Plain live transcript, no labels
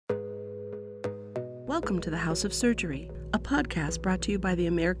Welcome to the House of Surgery, a podcast brought to you by the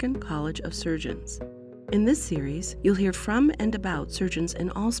American College of Surgeons. In this series, you'll hear from and about surgeons in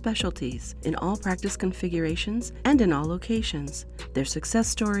all specialties, in all practice configurations, and in all locations, their success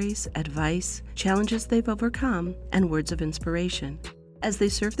stories, advice, challenges they've overcome, and words of inspiration, as they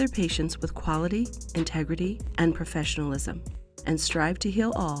serve their patients with quality, integrity, and professionalism, and strive to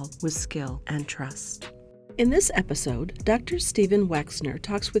heal all with skill and trust. In this episode, Dr. Stephen Wexner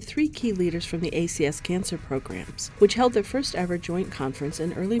talks with three key leaders from the ACS cancer programs, which held their first ever joint conference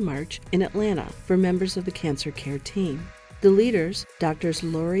in early March in Atlanta for members of the cancer care team. The leaders, Drs.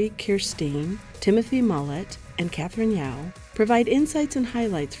 Lori Kirstein, Timothy Mullett, and Catherine Yao, provide insights and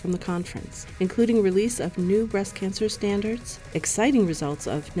highlights from the conference, including release of new breast cancer standards, exciting results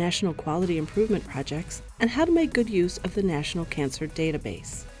of national quality improvement projects, and how to make good use of the National Cancer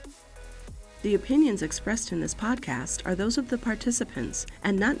Database. The opinions expressed in this podcast are those of the participants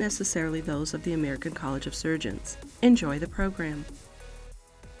and not necessarily those of the American College of Surgeons. Enjoy the program.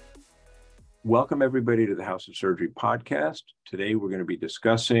 Welcome, everybody, to the House of Surgery podcast. Today, we're going to be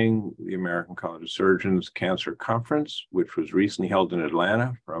discussing the American College of Surgeons Cancer Conference, which was recently held in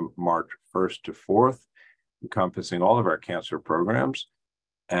Atlanta from March 1st to 4th, encompassing all of our cancer programs.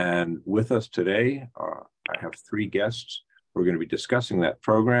 And with us today, I have three guests. We're going to be discussing that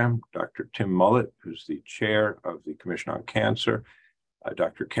program. Dr. Tim Mullett, who's the chair of the Commission on Cancer,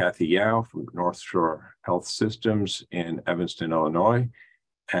 Dr. Kathy Yao from North Shore Health Systems in Evanston, Illinois,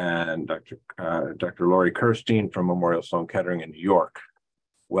 and Dr. Lori Kirstein from Memorial Sloan Kettering in New York.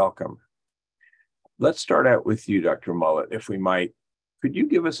 Welcome. Let's start out with you, Dr. Mullett, if we might. Could you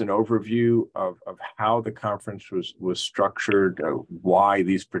give us an overview of how the conference was structured, why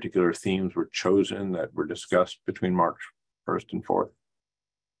these particular themes were chosen that were discussed between March 1st and 4th?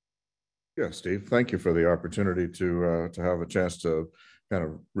 Yeah, Steve, thank you for the opportunity to have a chance to kind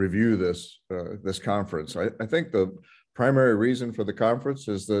of review this conference. I think the primary reason for the conference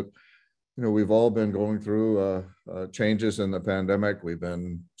is that we've all been going through changes in the pandemic. We've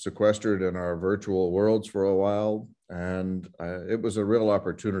been sequestered in our virtual worlds for a while, and it was a real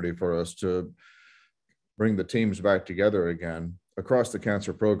opportunity for us to bring the teams back together again across the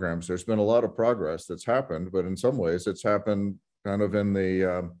cancer programs. There's been a lot of progress that's happened, but in some ways it's happened kind of in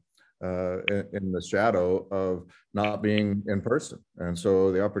the shadow of not being in person. And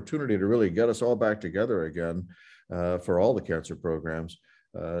so the opportunity to really get us all back together again for all the cancer programs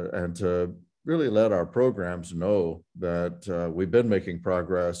and to really let our programs know that we've been making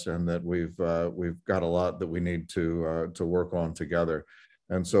progress and that we've got a lot that we need to work on together.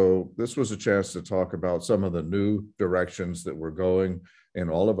 And so this was a chance to talk about some of the new directions that we're going in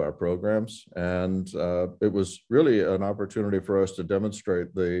all of our programs. And it was really an opportunity for us to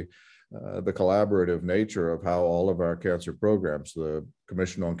demonstrate the collaborative nature of how all of our cancer programs, the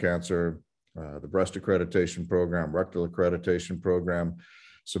Commission on Cancer, the Breast Accreditation Program, Rectal Accreditation Program,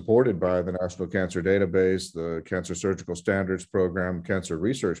 supported by the National Cancer Database, the Cancer Surgical Standards Program, Cancer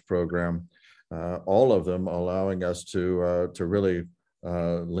Research Program, all of them allowing us to really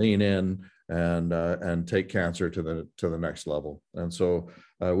lean in and take cancer to the next level. And so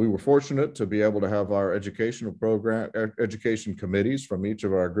we were fortunate to be able to have our education committees from each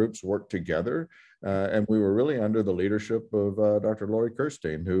of our groups work together. And we were really under the leadership of Dr. Lori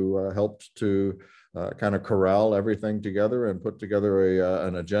Kirstein, who helped to kind of corral everything together and put together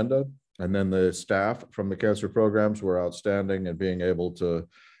an agenda. And then the staff from the cancer programs were outstanding in being able to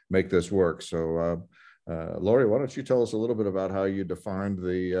make this work. So Lori, why don't you tell us a little bit about how you defined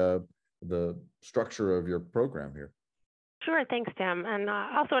the structure of your program here? Sure. Thanks, Tim. And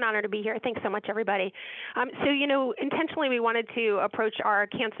also an honor to be here. Thanks so much, everybody. So, intentionally we wanted to approach our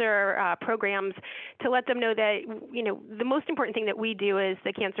cancer programs to let them know that, the most important thing that we do as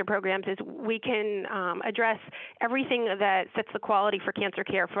the cancer programs is we can address everything that sets the quality for cancer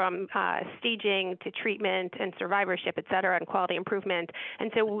care, from staging to treatment and survivorship, et cetera, and quality improvement. And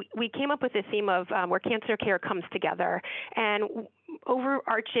so we came up with a theme of where cancer care comes together. And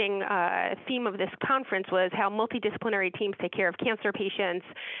overarching theme of this conference was how multidisciplinary teams take care of cancer patients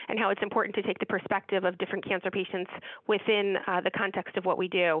and how it's important to take the perspective of different cancer patients within the context of what we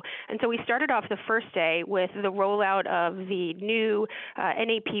do. And so we started off the first day with the rollout of the new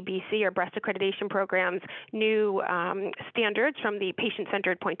NAPBC, or Breast Accreditation Program's new standards from the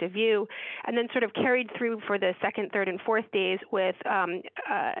patient-centered point of view, and then sort of carried through for the second, third, and fourth days with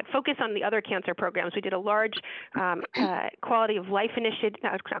focus on the other cancer programs. We did a large quality of life life initiative,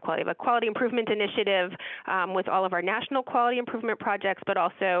 not quality, but quality improvement initiative with all of our national quality improvement projects, but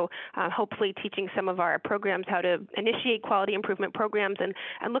also hopefully teaching some of our programs how to initiate quality improvement programs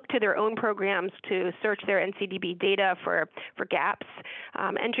and look to their own programs to search their NCDB data for gaps,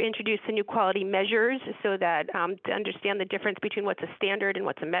 and to introduce the new quality measures so that to understand the difference between what's a standard and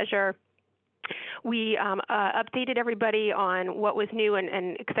what's a measure. We updated everybody on what was new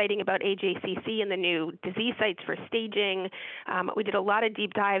and exciting about AJCC and the new disease sites for staging. We did a lot of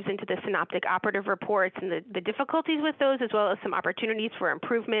deep dives into the synoptic operative reports and the difficulties with those, as well as some opportunities for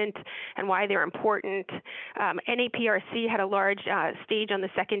improvement and why they're important. NAPRC had a large stage on the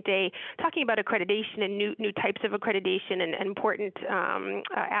second day talking about accreditation and new types of accreditation and important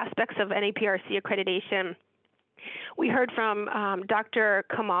aspects of NAPRC accreditation. We heard from Dr.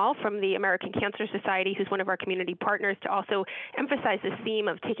 Kamal from the American Cancer Society, who's one of our community partners, to also emphasize this theme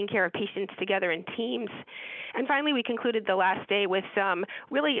of taking care of patients together in teams. And finally, we concluded the last day with some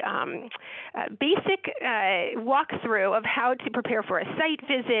really basic walkthrough of how to prepare for a site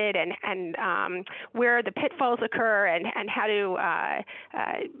visit and where the pitfalls occur and how to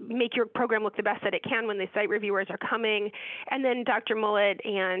make your program look the best that it can when the site reviewers are coming. And then Dr. Mullet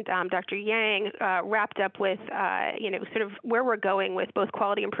and Dr. Yang wrapped up with sort of where we're going with both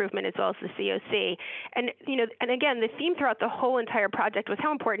quality improvement as well as the COC. And, and again, the theme throughout the whole entire project was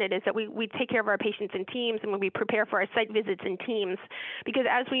how important it is that we take care of our patients in teams and when we prepare for our site visits in teams. Because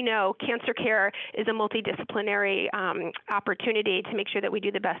as we know, cancer care is a multidisciplinary opportunity to make sure that we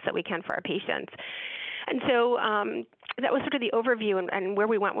do the best that we can for our patients. And so that was sort of the overview and where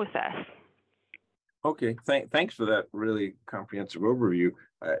we went with this. Okay, thanks for that really comprehensive overview.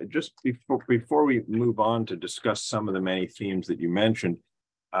 Just before we move on to discuss some of the many themes that you mentioned,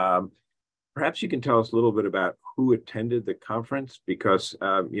 perhaps you can tell us a little bit about who attended the conference, because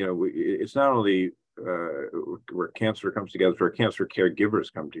it's not only where cancer comes together, where cancer caregivers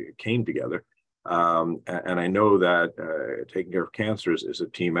came together, and I know that taking care of cancer is a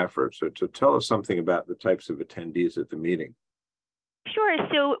team effort. So tell us something about the types of attendees at the meeting. Sure.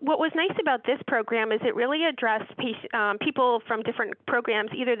 So what was nice about this program is it really addressed people from different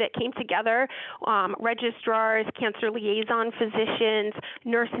programs, either that came together, registrars, cancer liaison physicians,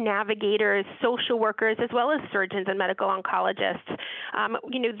 nurse navigators, social workers, as well as surgeons and medical oncologists.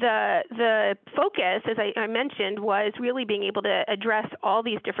 The focus, as I mentioned, was really being able to address all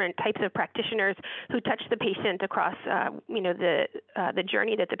these different types of practitioners who touch the patient across, the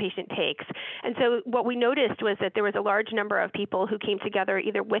journey that the patient takes. And so what we noticed was that there was a large number of people who came together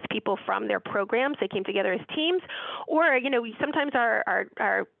either with people from their programs, they came together as teams, or, sometimes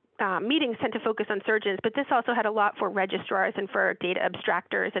our meetings tend to focus on surgeons, but this also had a lot for registrars and for data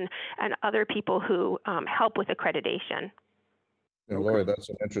abstractors and other people who help with accreditation. Lori, that's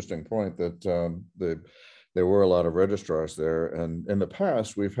an interesting point that there were a lot of registrars there. And in the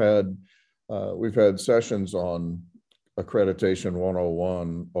past, we've had sessions on accreditation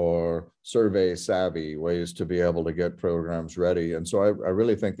 101 or survey savvy ways to be able to get programs ready. And so I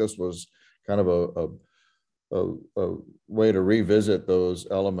really think this was kind of a way to revisit those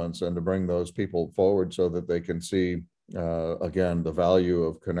elements and to bring those people forward so that they can see, again, the value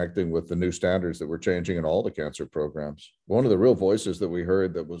of connecting with the new standards that we're changing in all the cancer programs. One of the real voices that we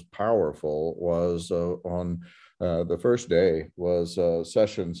heard that was powerful was on the first day was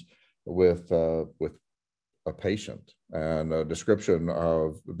sessions with a patient and a description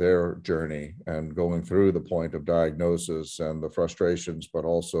of their journey and going through the point of diagnosis and the frustrations, but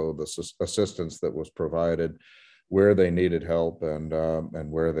also the assistance that was provided, where they needed help and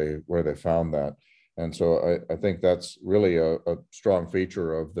where they found that. And so I think that's really a strong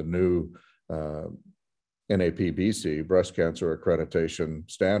feature of the new NAPBC breast cancer accreditation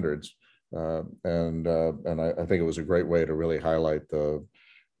standards. And I think it was a great way to really highlight the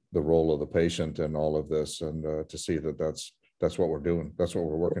role of the patient in all of this, and to see that that's what we're doing. That's what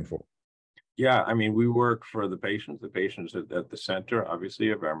we're working for. Yeah, I mean, we work for the patients at the center, obviously,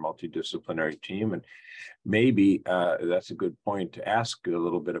 of our multidisciplinary team. And maybe that's a good point to ask a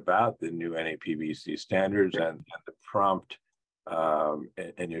little bit about the new NAPBC standards and the prompt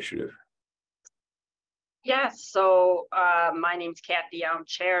initiative. Yes, so my name's Kathy. I'm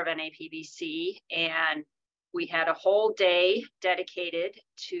chair of NAPBC, and we had a whole day dedicated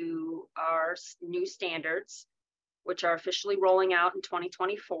to our new standards, which are officially rolling out in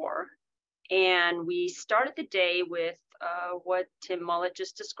 2024. And we started the day with what Tim Mullet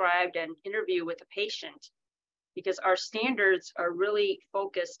just described, an interview with a patient, because our standards are really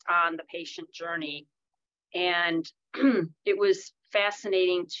focused on the patient journey. And it was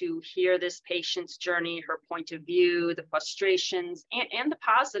fascinating to hear this patient's journey, her point of view, the frustrations and the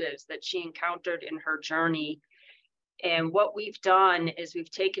positives that she encountered in her journey. And what we've done is we've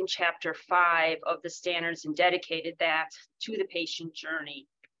taken chapter 5 of the standards and dedicated that to the patient journey.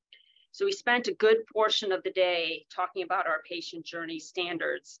 So we spent a good portion of the day talking about our patient journey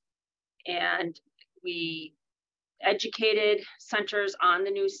standards, and we educated centers on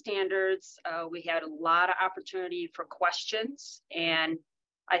the new standards. We had a lot of opportunity for questions, and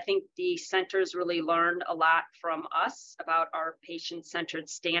I think the centers really learned a lot from us about our patient-centered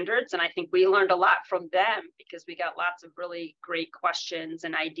standards. And I think we learned a lot from them because we got lots of really great questions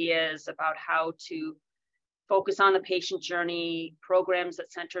and ideas about how to focus on the patient journey, programs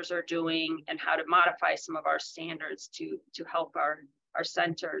that centers are doing, and how to modify some of our standards to help our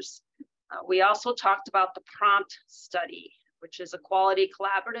centers. We also talked about the PROMPT study, which is a quality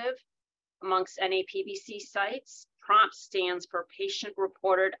collaborative amongst NAPBC sites. PROMPT stands for Patient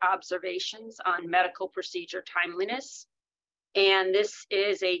Reported Observations on Medical Procedure Timeliness. And this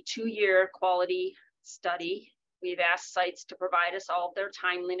is a 2-year quality study. We've asked sites to provide us all of their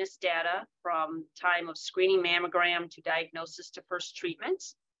timeliness data from time of screening mammogram to diagnosis to first treatment.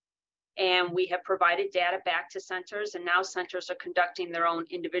 And we have provided data back to centers, and now centers are conducting their own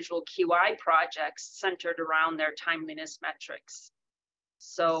individual QI projects centered around their timeliness metrics.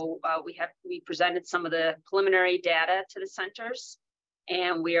 So we presented some of the preliminary data to the centers,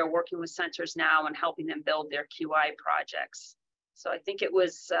 and we are working with centers now and helping them build their QI projects. So I think it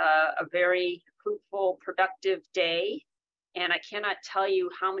was a very fruitful, productive day. And I cannot tell you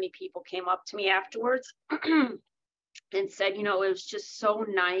how many people came up to me afterwards and said, you know, it was just so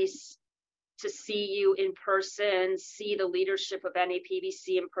nice to see you in person, see the leadership of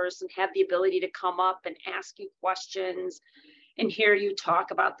NAPBC in person, have the ability to come up and ask you questions and hear you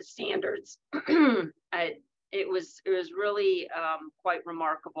talk about the standards. It was really quite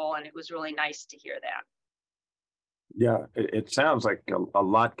remarkable, and it was really nice to hear that. Yeah, it sounds like a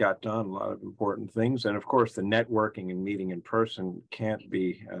lot got done, a lot of important things. And of course, the networking and meeting in person can't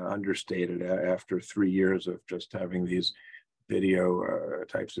be understated after 3 years of just having these video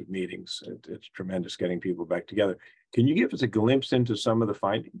types of meetings. It's tremendous getting people back together. Can you give us a glimpse into some of the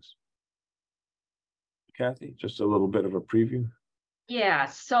findings, Kathy? Just a little bit of a preview. Yeah,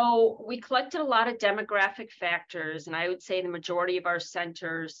 so we collected a lot of demographic factors, and I would say the majority of our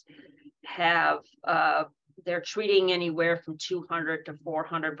centers have they're treating anywhere from 200 to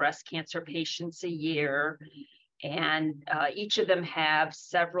 400 breast cancer patients a year. And each of them have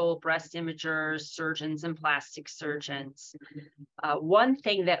several breast imagers, surgeons, and plastic surgeons. One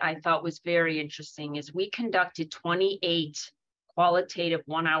thing that I thought was very interesting is we conducted 28 qualitative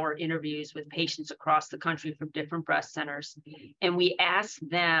 1-hour interviews with patients across the country from different breast centers. And we asked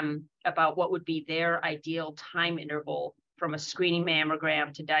them about what would be their ideal time interval from a screening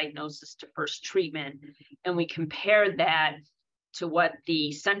mammogram to diagnosis to first treatment. And we compared that to what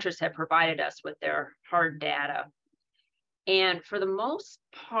the centers had provided us with their hard data. And for the most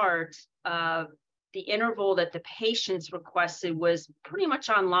part, the interval that the patients requested was pretty much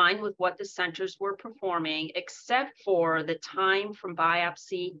online with what the centers were performing, except for the time from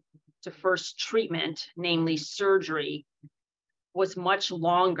biopsy to first treatment, namely surgery, was much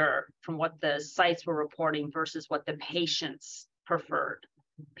longer from what the sites were reporting versus what the patients preferred.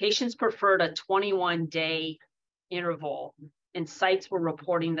 Patients preferred a 21-day interval, and sites were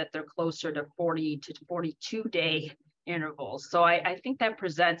reporting that they're closer to 40 to 42-day intervals. So I think that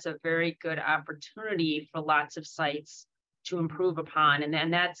presents a very good opportunity for lots of sites to improve upon. And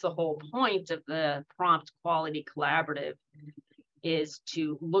then that's the whole point of the PROMPT Quality Collaborative, is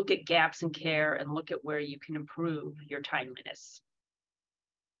to look at gaps in care and look at where you can improve your timeliness.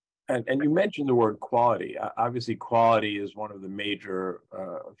 And you mentioned the word quality. Obviously, quality is one of the major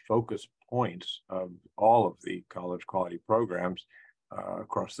focus points of all of the college quality programs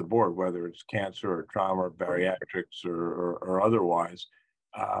across the board, whether it's cancer or trauma or bariatrics or otherwise.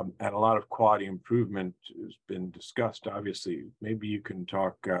 And a lot of quality improvement has been discussed. Obviously, maybe you can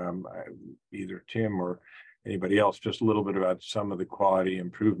talk, either Tim or anybody else, just a little bit about some of the quality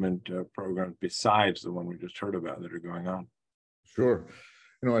improvement programs besides the one we just heard about that are going on. Sure.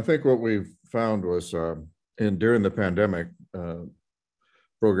 You know, I think what we've found was during the pandemic,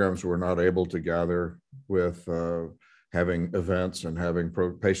 programs were not able to gather with having events and having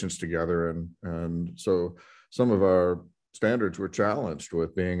patients together. And so some of our standards were challenged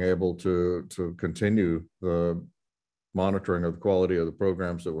with being able to continue the monitoring of the quality of the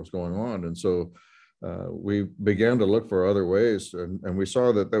programs that was going on. And so we began to look for other ways, and we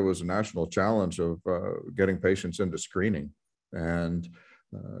saw that there was a national challenge of getting patients into screening and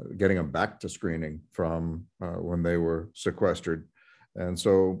getting them back to screening from when they were sequestered. And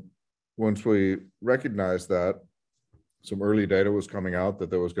so once we recognized that, some early data was coming out that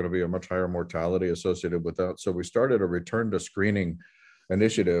there was going to be a much higher mortality associated with that. So we started a return to screening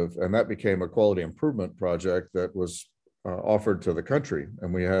initiative, and that became a quality improvement project that was offered to the country.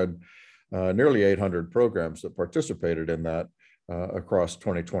 And we had nearly 800 programs that participated in that across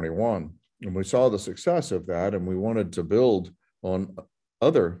 2021. And we saw the success of that, and we wanted to build on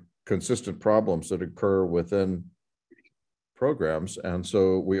other consistent problems that occur within programs. And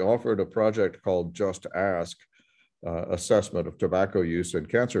so we offered a project called Just Ask, assessment of tobacco use in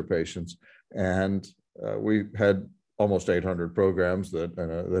cancer patients. And we had almost 800 programs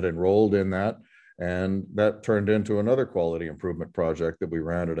that enrolled in that. And that turned into another quality improvement project that we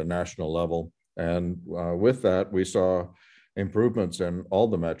ran at a national level. And with that, we saw improvements in all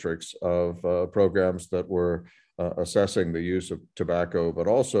the metrics of programs that were assessing the use of tobacco, but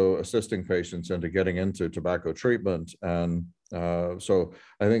also assisting patients into getting into tobacco treatment. And so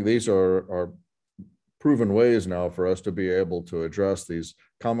I think these are proven ways now for us to be able to address these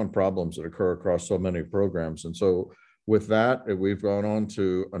common problems that occur across so many programs. And so with that, we've gone on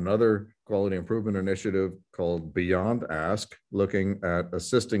to another quality improvement initiative called Beyond Ask, looking at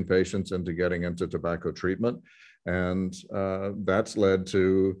assisting patients into getting into tobacco treatment. And that's led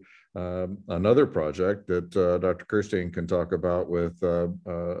to another project that Dr. Kirstein can talk about with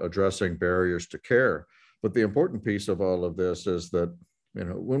addressing barriers to care. But the important piece of all of this is that,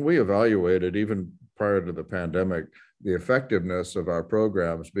 when we evaluated, even prior to the pandemic, the effectiveness of our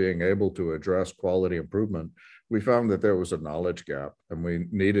programs being able to address quality improvement, we found that there was a knowledge gap and we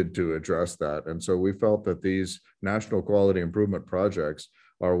needed to address that. And so we felt that these national quality improvement projects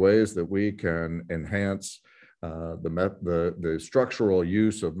are ways that we can enhance the structural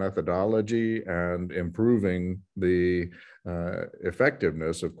use of methodology and improving the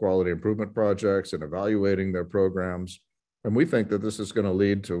effectiveness of quality improvement projects and evaluating their programs. And we think that this is going to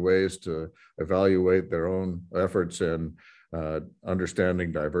lead to ways to evaluate their own efforts in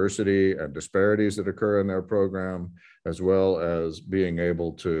understanding diversity and disparities that occur in their program, as well as being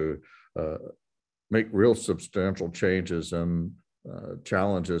able to make real substantial changes and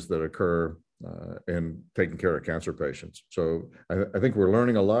challenges that occur in taking care of cancer patients. So I think we're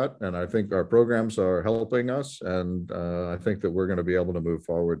learning a lot, and I think our programs are helping us, and I think that we're going to be able to move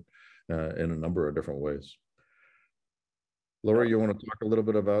forward in a number of different ways. Lori, you want to talk a little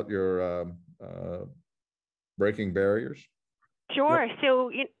bit about your breaking barriers? Sure.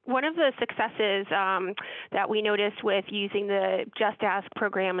 So one of the successes that we noticed with using the Just Ask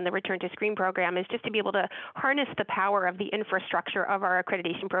program and the Return to Screen program is just to be able to harness the power of the infrastructure of our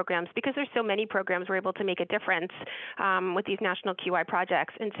accreditation programs. Because there's so many programs, we're able to make a difference with these national QI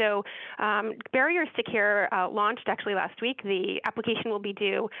projects. And so Barriers to Care launched actually last week. The application will be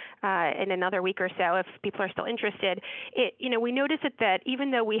due in another week or so if people are still interested. We noticed that even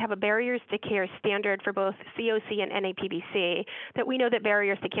though we have a Barriers to Care standard for both COC and NAPBC, that we know that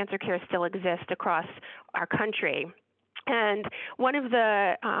barriers to cancer care still exist across our country. And one of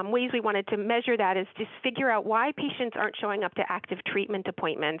the ways we wanted to measure that is just figure out why patients aren't showing up to active treatment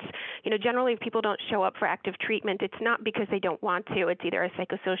appointments. Generally, if people don't show up for active treatment, it's not because they don't want to. It's either a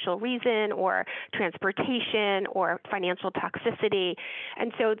psychosocial reason or transportation or financial toxicity.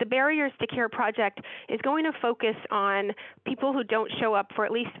 And so the Barriers to Care project is going to focus on people who don't show up for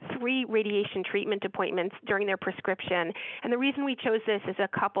at least 3 radiation treatment appointments during their prescription. And the reason we chose this is a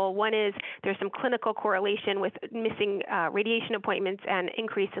couple. One is there's some clinical correlation with missing radiation appointments and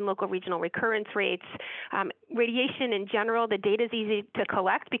increase in local regional recurrence rates. Radiation in general, the data is easy to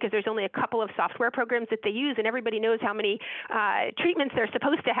collect because there's only a couple of software programs that they use, and everybody knows how many treatments they're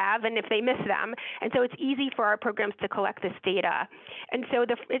supposed to have and if they miss them. And so it's easy for our programs to collect this data. And so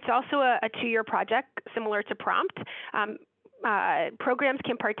it's also a 2-year project similar to PROMPT. Programs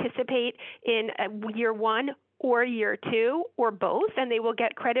can participate in year 1 or year 2 or both, and they will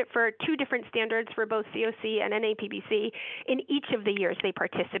get credit for 2 different standards for both COC and NAPBC in each of the years they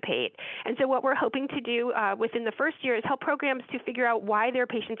participate. And so what we're hoping to do within the first year is help programs to figure out why their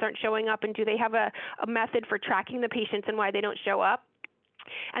patients aren't showing up, and do they have a method for tracking the patients and why they don't show up.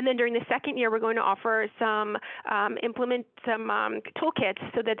 And then during the second year, we're going to offer some toolkits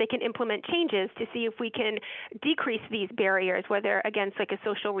so that they can implement changes to see if we can decrease these barriers, whether against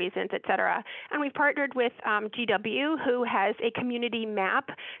psychosocial reasons, et cetera. And we've partnered with GW, who has a community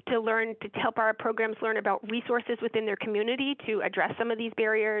map to help our programs learn about resources within their community to address some of these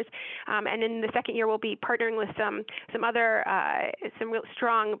barriers. And in the second year, we'll be partnering with some other real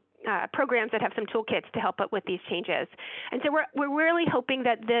strong programs that have some toolkits to help out with these changes. And so we're really hoping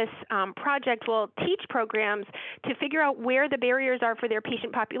that this project will teach programs to figure out where the barriers are for their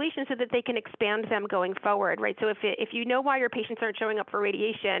patient population so that they can expand them going forward, right? So if you know why your patients aren't showing up for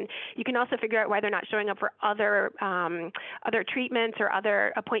radiation, you can also figure out why they're not showing up for other treatments or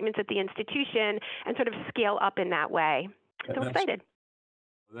other appointments at the institution and sort of scale up in that way. So excited.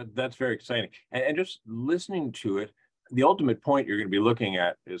 That's very exciting. And just listening to it, the ultimate point you're going to be looking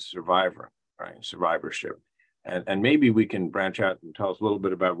at is survivorship. And maybe we can branch out and tell us a little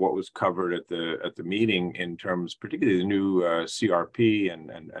bit about what was covered at the meeting in terms, particularly the new CRP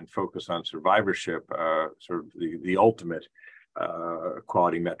and focus on survivorship, sort of the ultimate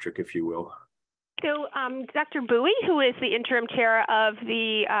quality metric, if you will. So Dr. Bowie, who is the interim chair of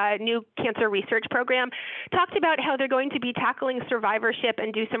the new cancer research program, talked about how they're going to be tackling survivorship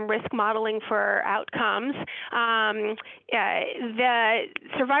and do some risk modeling for outcomes. The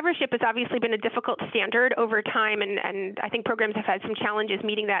survivorship has obviously been a difficult standard over time, and I think programs have had some challenges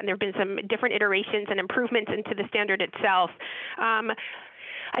meeting that, and there have been some different iterations and improvements into the standard itself.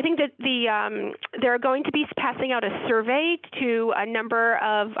 I think that they're going to be passing out a survey to a number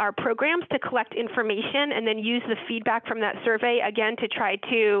of our programs to collect information and then use the feedback from that survey, again, to try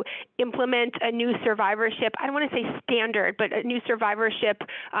to implement a new survivorship, I don't want to say standard, but a new survivorship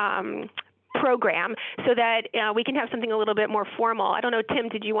program so that we can have something a little bit more formal. I don't know, Tim,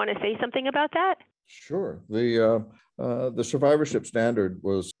 did you want to say something about that? Sure. The survivorship standard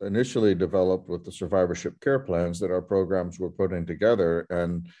was initially developed with the survivorship care plans that our programs were putting together.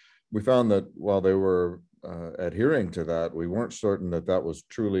 And we found that while they were adhering to that, we weren't certain that that was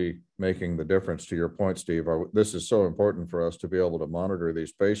truly making the difference. To your point, Steve, this is so important for us to be able to monitor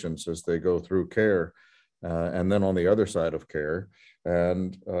these patients as they go through care and then on the other side of care.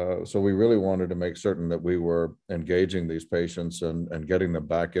 And so we really wanted to make certain that we were engaging these patients and getting them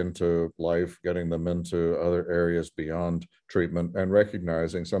back into life, getting them into other areas beyond treatment, and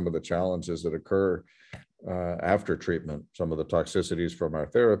recognizing some of the challenges that occur after treatment, some of the toxicities from our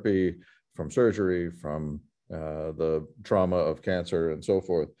therapy, from surgery, from the trauma of cancer, and so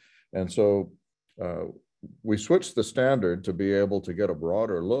forth. And so we switched the standard to be able to get a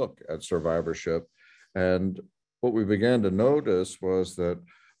broader look at survivorship. And what we began to notice was that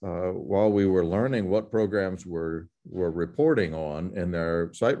while we were learning what programs were reporting on in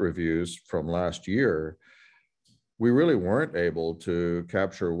their site reviews from last year, we really weren't able to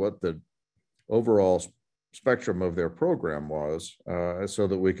capture what the overall spectrum of their program was, so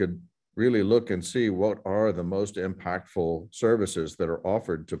that we could really look and see what are the most impactful services that are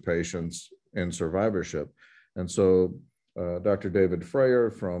offered to patients in survivorship. And so Dr. David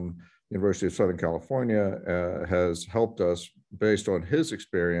Freyer from University of Southern California has helped us, based on his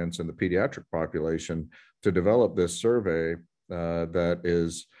experience in the pediatric population, to develop this survey that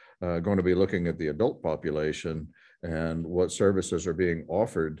is going to be looking at the adult population and what services are being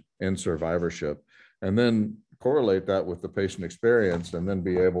offered in survivorship, and then correlate that with the patient experience, and then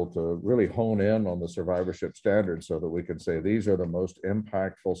be able to really hone in on the survivorship standards so that we can say these are the most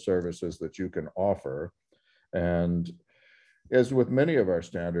impactful services that you can offer. And as with many of our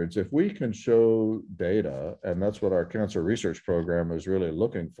standards, if we can show data, and that's what our cancer research program is really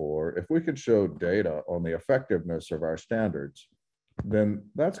looking for, if we can show data on the effectiveness of our standards, then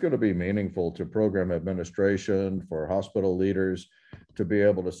that's going to be meaningful to program administration, for hospital leaders to be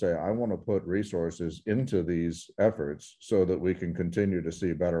able to say, I want to put resources into these efforts so that we can continue to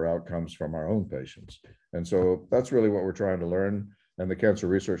see better outcomes from our own patients. And so that's really what we're trying to learn. And the cancer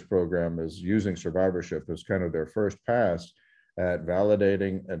research program is using survivorship as kind of their first pass at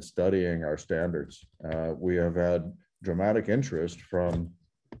validating and studying our standards. We have had dramatic interest from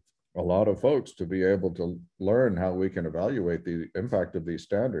a lot of folks to be able to learn how we can evaluate the impact of these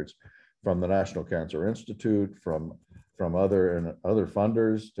standards, from the National Cancer Institute, from other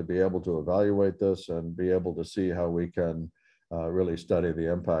funders, to be able to evaluate this and be able to see how we can really study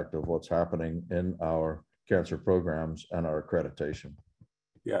the impact of what's happening in our cancer programs and our accreditation.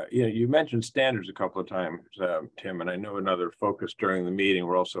 Yeah, you mentioned standards a couple of times, Tim, and I know another focus during the meeting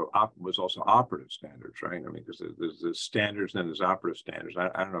was also operative standards, right? I mean, because there's standards and there's operative standards. I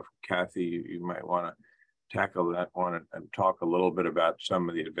don't know if Kathy, you might want to tackle that one and talk a little bit about some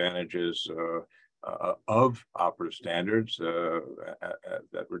of the advantages of operative standards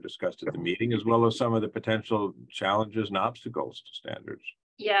that were discussed at the meeting, as well as some of the potential challenges and obstacles to standards.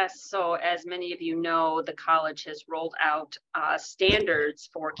 Yes, so as many of you know, the college has rolled out standards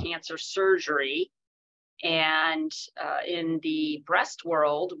for cancer surgery. And in the breast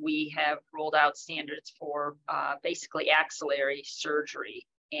world, we have rolled out standards for basically axillary surgery.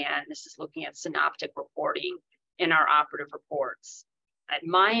 And this is looking at synoptic reporting in our operative reports. At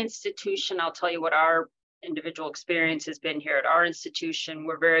my institution, I'll tell you what our individual experience has been here at our institution.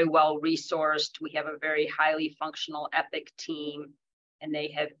 We're very well resourced. We have a very highly functional EPIC team, and they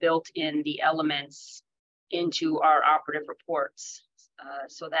have built in the elements into our operative reports.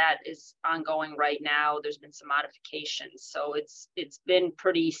 So that is ongoing right now. There's been some modifications. So it's been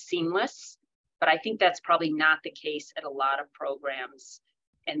pretty seamless, but I think that's probably not the case at a lot of programs.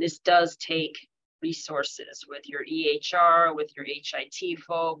 And this does take resources with your EHR, with your HIT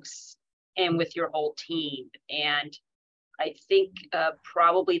folks, and with your whole team. And I think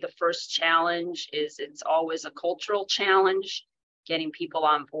probably the first challenge is it's always a cultural challenge, getting people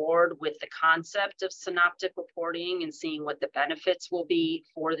on board with the concept of synoptic reporting and seeing what the benefits will be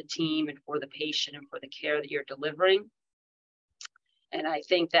for the team and for the patient and for the care that you're delivering. And I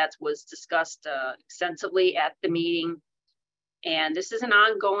think that was discussed extensively at the meeting. And this is an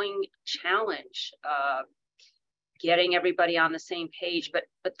ongoing challenge, getting everybody on the same page, but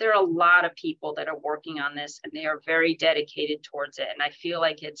there are a lot of people that are working on this, and they are very dedicated towards it. And I feel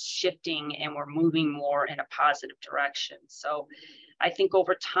like it's shifting and we're moving more in a positive direction. So I think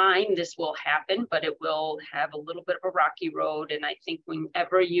over time this will happen, but it will have a little bit of a rocky road. And I think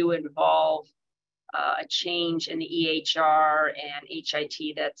whenever you involve a change in the EHR and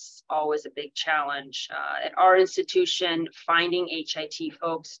HIT, that's always a big challenge. At our institution, finding HIT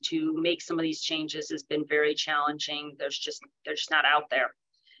folks to make some of these changes has been very challenging. They're just not out there.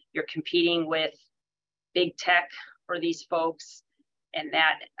 You're competing with big tech for these folks, and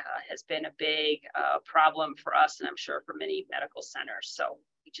that has been a big problem for us, and I'm sure for many medical centers. So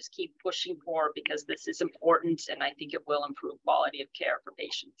we just keep pushing forward because this is important, and I think it will improve quality of care for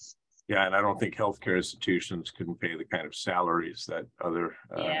patients. Yeah, and I don't think healthcare institutions can pay the kind of salaries that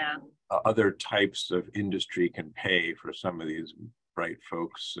other types of industry can pay for some of these bright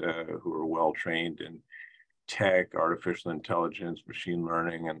folks who are well trained in tech, artificial intelligence, machine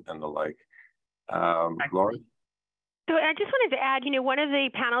learning, and the like. Laura? So I just wanted to add, one of the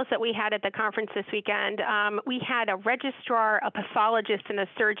panels that we had at the conference this weekend, we had a registrar, a pathologist, and a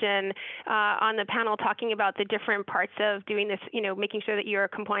surgeon on the panel talking about the different parts of doing this, making sure that you're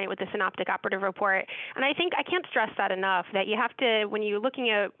compliant with the synoptic operative report. And I think I can't stress that enough, that you have to, when you're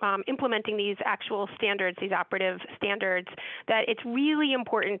looking at implementing these actual standards, these operative standards, that it's really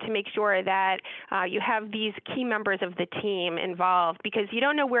important to make sure that you have these key members of the team involved, because you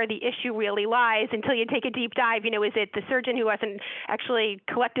don't know where the issue really lies until you take a deep dive. Is it the surgeon who hasn't actually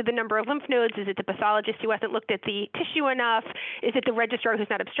collected the number of lymph nodes? Is it the pathologist who hasn't looked at the tissue enough? Is it the registrar who's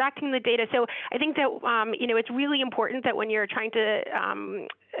not abstracting the data? So I think that, it's really important that when you're trying to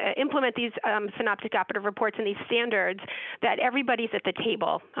implement these synoptic operative reports and these standards, that everybody's at the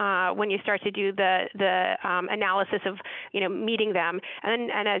table when you start to do the analysis of, meeting them.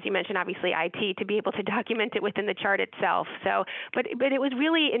 And as you mentioned, obviously IT, to be able to document it within the chart itself. So, but it was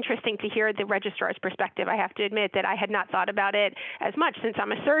really interesting to hear the registrar's perspective. I have to admit that I had not thought about it as much since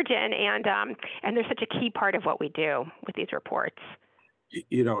I'm a surgeon, and they're such a key part of what we do with these reports.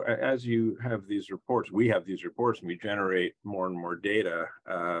 As you have these reports, we have these reports, and we generate more and more data.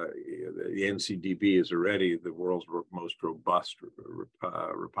 The NCDB is already the world's most robust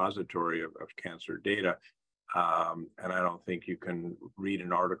repository of cancer data. And I don't think you can read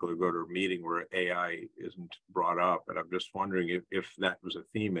an article or go to a meeting where AI isn't brought up. And I'm just wondering if that was a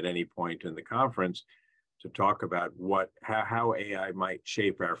theme at any point in the conference, to talk about how AI might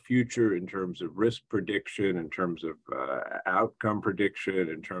shape our future in terms of risk prediction, in terms of outcome prediction,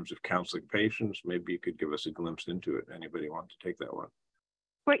 in terms of counseling patients. Maybe you could give us a glimpse into it. Anybody want to take that one?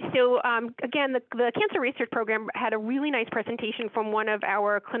 Right. So again, the Cancer Research Program had a really nice presentation from one of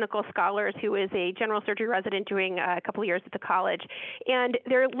our clinical scholars who is a general surgery resident doing a couple of years at the college. And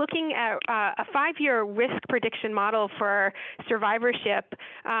they're looking at a 5-year risk prediction model for survivorship,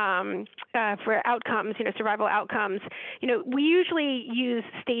 for outcomes, survival outcomes. We usually use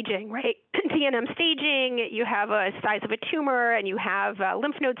staging, right? TNM staging, you have a size of a tumor and you have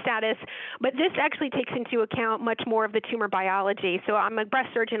lymph node status, but this actually takes into account much more of the tumor biology. So I'm a breast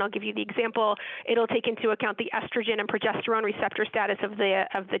surgeon, I'll give you the example. It'll take into account the estrogen and progesterone receptor status of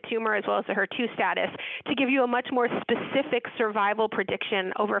the tumor, as well as the HER2 status, to give you a much more specific survival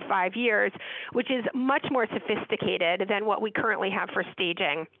prediction over 5 years, which is much more sophisticated than what we currently have for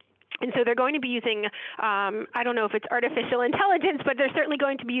staging. And so they're going to be using, I don't know if it's artificial intelligence, but they're certainly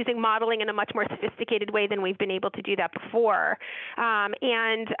going to be using modeling in a much more sophisticated way than we've been able to do that before.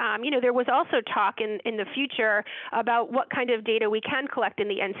 There was also talk in the future about what kind of data we can collect in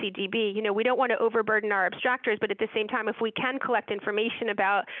the NCDB. We don't want to overburden our abstractors, but at the same time, if we can collect information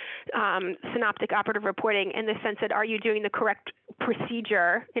about synoptic operative reporting in the sense that are you doing the correct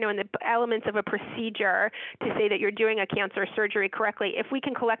procedure, and the elements of a procedure to say that you're doing a cancer surgery correctly, if we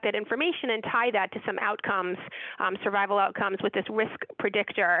can collect that information and tie that to some outcomes, survival outcomes with this risk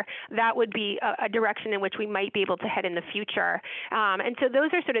predictor, that would be a direction in which we might be able to head in the future. And so those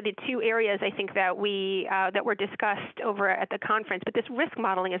are sort of the two areas I think that that were discussed over at the conference. But this risk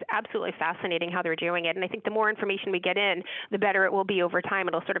modeling is absolutely fascinating how they're doing it. And I think the more information we get in, the better it will be over time.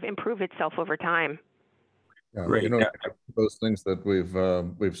 It'll sort of improve itself over time. Yeah, Great. those things that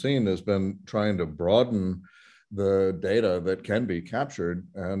we've seen has been trying to broaden the data that can be captured,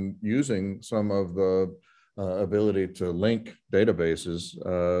 and using some of the ability to link databases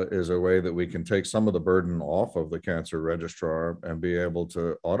is a way that we can take some of the burden off of the cancer registrar and be able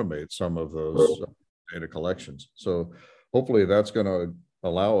to automate some of those data collections. So hopefully that's going to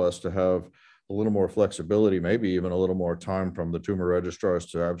allow us to have a little more flexibility, maybe even a little more time from the tumor registrars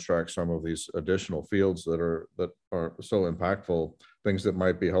to abstract some of these additional fields that are so impactful, things that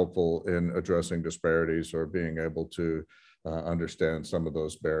might be helpful in addressing disparities or being able to understand some of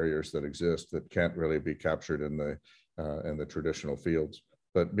those barriers that exist that can't really be captured in the traditional fields.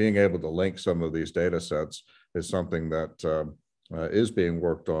 But being able to link some of these data sets is something that is being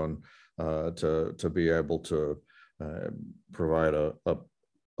worked on to be able to provide a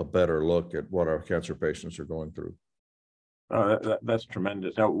better look at what our cancer patients are going through. That's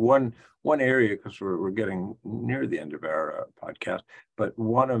tremendous. Now, one area, because we're getting near the end of our podcast, but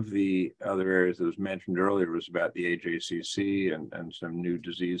one of the other areas that was mentioned earlier was about the AJCC and some new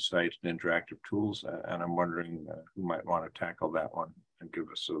disease sites and interactive tools. And I'm wondering who might want to tackle that one and give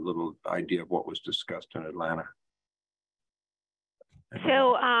us a little idea of what was discussed in Atlanta.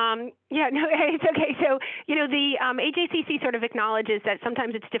 So, yeah, no, it's okay. So, the AJCC sort of acknowledges that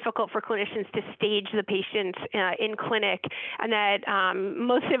sometimes it's difficult for clinicians to stage the patients in clinic, and that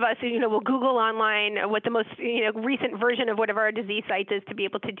most of us, will Google online what the most, recent version of whatever our disease site is to be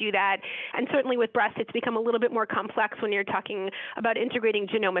able to do that. And certainly with breast, it's become a little bit more complex when you're talking about integrating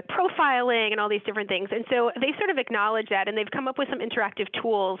genomic profiling and all these different things. And so they sort of acknowledge that, and they've come up with some interactive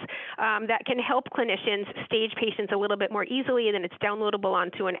tools that can help clinicians stage patients a little bit more easily, and then it's downloadable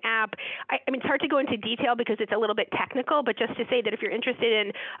onto an app. I mean, it's hard to go into detail because it's a little bit technical, but just to say that if you're interested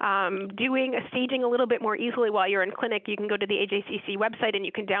in doing a staging a little bit more easily while you're in clinic, you can go to the AJCC website and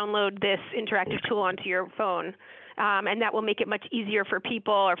you can download this interactive tool onto your phone. And that will make it much easier for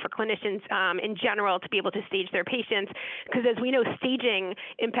people or for clinicians in general to be able to stage their patients, because as we know, staging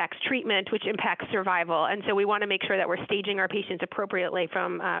impacts treatment, which impacts survival. And so we want to make sure that we're staging our patients appropriately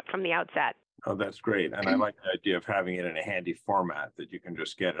from the outset. Oh, that's great. And I like the idea of having it in a handy format that you can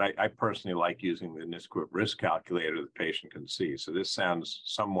just get. I personally like using the NISQIP risk calculator that the patient can see. So this sounds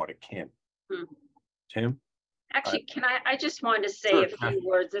somewhat akin. Tim? Actually, I just wanted to say a few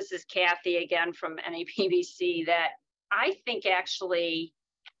words. This is Kathy again from NAPBC, that I think actually,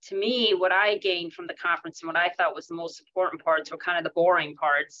 to me, what I gained from the conference and what I thought was the most important parts were kind of the boring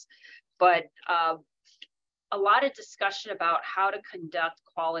parts, but a lot of discussion about how to conduct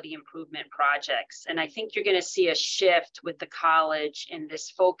quality improvement projects. And I think you're going to see a shift with the college in this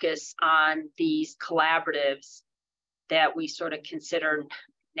focus on these collaboratives that we sort of consider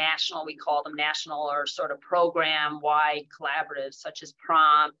national, we call them national or sort of program-wide collaboratives, such as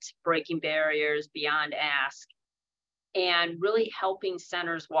PROMPT, Breaking Barriers, Beyond Ask, and really helping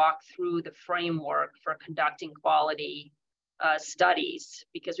centers walk through the framework for conducting quality studies,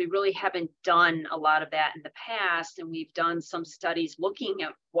 because we really haven't done a lot of that in the past. And we've done some studies looking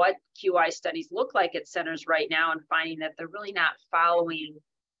at what QI studies look like at centers right now and finding that they're really not following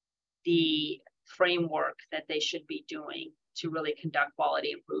the framework that they should be doing to really conduct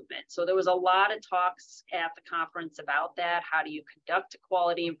quality improvement. So there was a lot of talks at the conference about that. How do you conduct a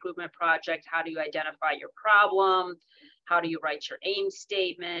quality improvement project? How do you identify your problem? How do you write your aim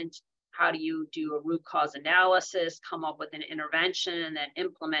statement? How do you do a root cause analysis, come up with an intervention, and then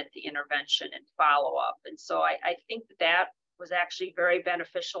implement the intervention and follow up? And so I think that was actually very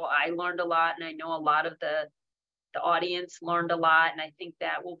beneficial. I learned a lot, and I know a lot of the audience learned a lot. And I think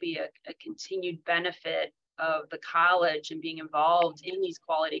that will be a continued benefit of the college and being involved in these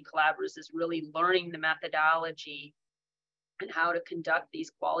quality collaboratives, is really learning the methodology and how to conduct these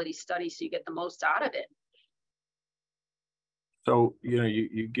quality studies so you get the most out of it. So,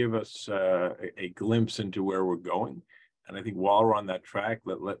 you give us a glimpse into where we're going. And I think while we're on that track,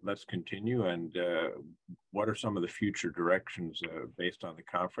 let's continue. And what are some of the future directions based on the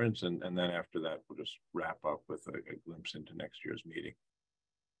conference? And then after that, we'll just wrap up with a glimpse into next year's meeting.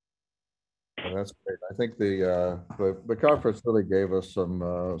 Well, that's great. I think the conference really gave us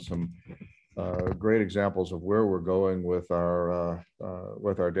some great examples of where we're going with our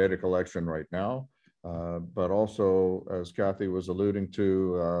data collection right now. But also, as Kathy was alluding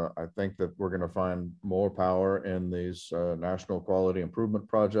to, I think that we're going to find more power in these national quality improvement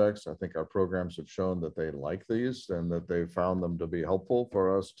projects. I think our programs have shown that they like these and that they've found them to be helpful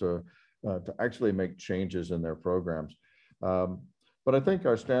for us to actually make changes in their programs. But I think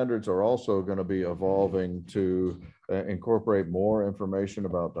our standards are also going to be evolving to incorporate more information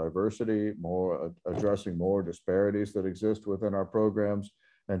about diversity, more addressing more disparities that exist within our programs,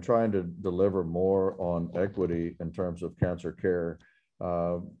 and trying to deliver more on equity in terms of cancer care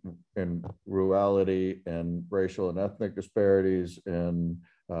in rurality and racial and ethnic disparities, in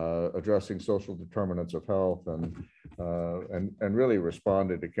addressing social determinants of health, and really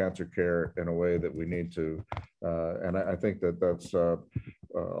responding to cancer care in a way that we need to. And I think that that's a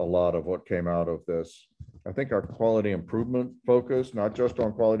lot of what came out of this. I think our quality improvement focus, not just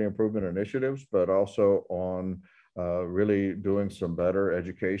on quality improvement initiatives, but also on really doing some better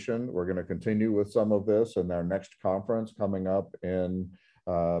education. We're going to continue with some of this in our next conference coming up in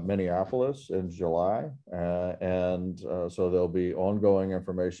Minneapolis in July. So there'll be ongoing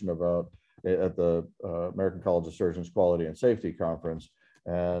information about at the American College of Surgeons Quality and Safety Conference.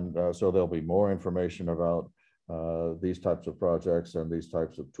 And so there'll be more information about these types of projects and these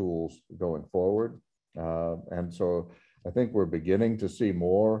types of tools going forward. And so I think we're beginning to see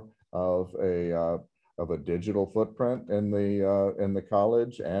more of a digital footprint in the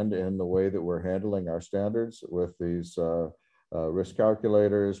college and in the way that we're handling our standards with these risk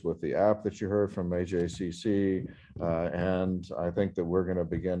calculators, with the app that you heard from AJCC. And I think that we're going to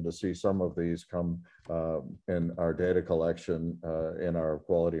begin to see some of these come in our data collection in our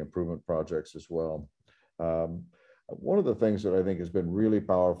quality improvement projects as well. One of the things that I think has been really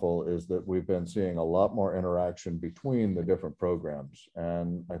powerful is that we've been seeing a lot more interaction between the different programs.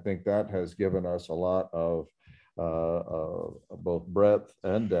 And I think that has given us a lot of both breadth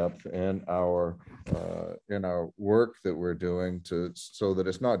and depth in our work that we're doing, so that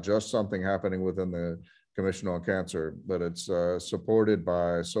it's not just something happening within the Commission on Cancer, but it's supported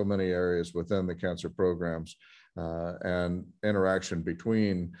by so many areas within the cancer programs, and interaction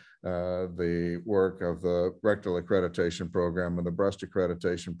between the work of the rectal accreditation program and the breast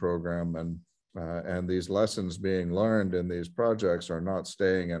accreditation program, and these lessons being learned in these projects are not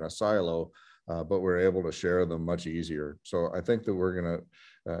staying in a silo, but we're able to share them much easier. So I think that we're going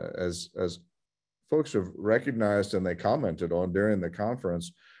to, as folks have recognized and they commented on during the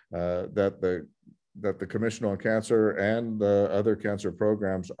conference, that the Commission on Cancer and the other cancer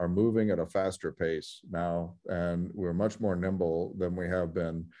programs are moving at a faster pace now, and we're much more nimble than we have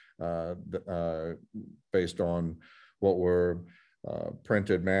been based on what were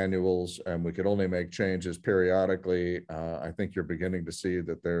printed manuals, and we could only make changes periodically. I think you're beginning to see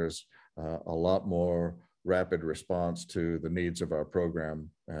that there's a lot more rapid response to the needs of our program,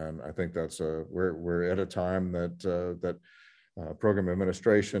 and I think that's we're at a time that program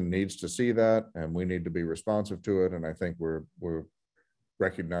administration needs to see that, and we need to be responsive to it. And I think we're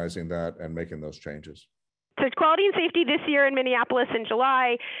recognizing that and making those changes. So it's quality and safety this year in Minneapolis in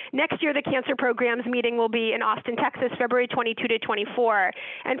July. Next year, the cancer programs meeting will be in Austin, Texas, February 22 to 24.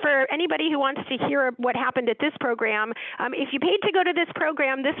 And for anybody who wants to hear what happened at this program, if you paid to go to this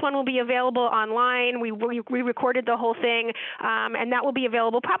program, this one will be available online. We recorded the whole thing, and that will be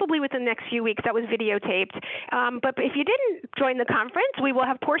available probably within the next few weeks. That was videotaped. But if you didn't join the conference, we will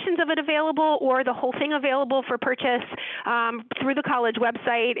have portions of it available or the whole thing available for purchase through the college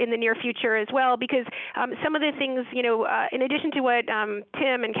website in the near future as well, because some of the things, in addition to what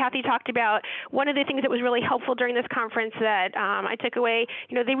Tim and Kathy talked about, one of the things that was really helpful during this conference that I took away,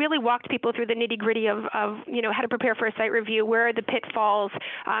 they really walked people through the nitty-gritty of how to prepare for a site review, where are the pitfalls,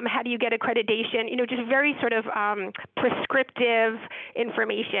 how do you get accreditation, just very sort of prescriptive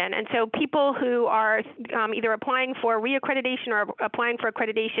information. And so people who are either applying for reaccreditation or applying for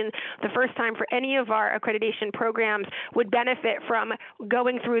accreditation the first time for any of our accreditation programs would benefit from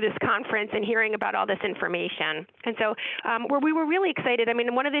going through this conference and hearing about all this information. And so we were really excited. I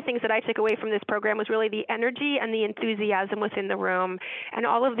mean, one of the things that I took away from this program was really the energy and the enthusiasm within the room, and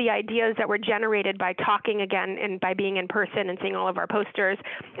all of the ideas that were generated by talking again and by being in person and seeing all of our posters.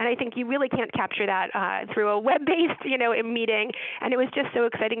 And I think you really can't capture that through a web-based, meeting. And it was just so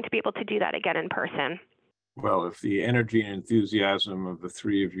exciting to be able to do that again in person. Well, if the energy and enthusiasm of the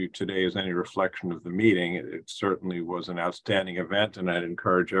three of you today is any reflection of the meeting, it certainly was an outstanding event, and I'd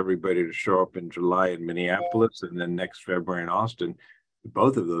encourage everybody to show up in July in Minneapolis and then next February in Austin,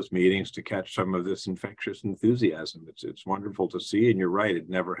 both of those meetings, to catch some of this infectious enthusiasm. It's wonderful to see, and you're right, it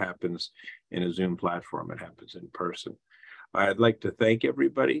never happens in a Zoom platform, it happens in person. I'd like to thank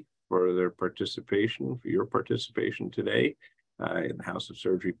everybody for their participation, for your participation today. in the House of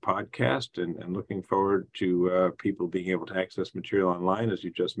Surgery podcast, and looking forward to people being able to access material online, as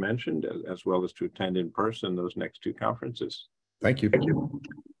you just mentioned, as well as to attend in person those next two conferences. Thank you.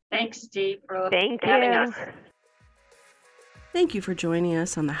 Thanks, Steve, for Thank having you. us. Thank you for joining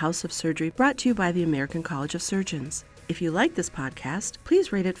us on the House of Surgery, brought to you by the American College of Surgeons. If you like this podcast,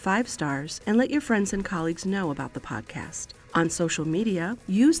 please rate it 5 stars and let your friends and colleagues know about the podcast. On social media,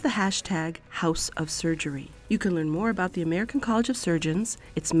 use the hashtag House of Surgery. You can learn more about the American College of Surgeons,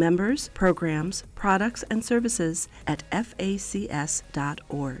 its members, programs, products, and services at facs.org.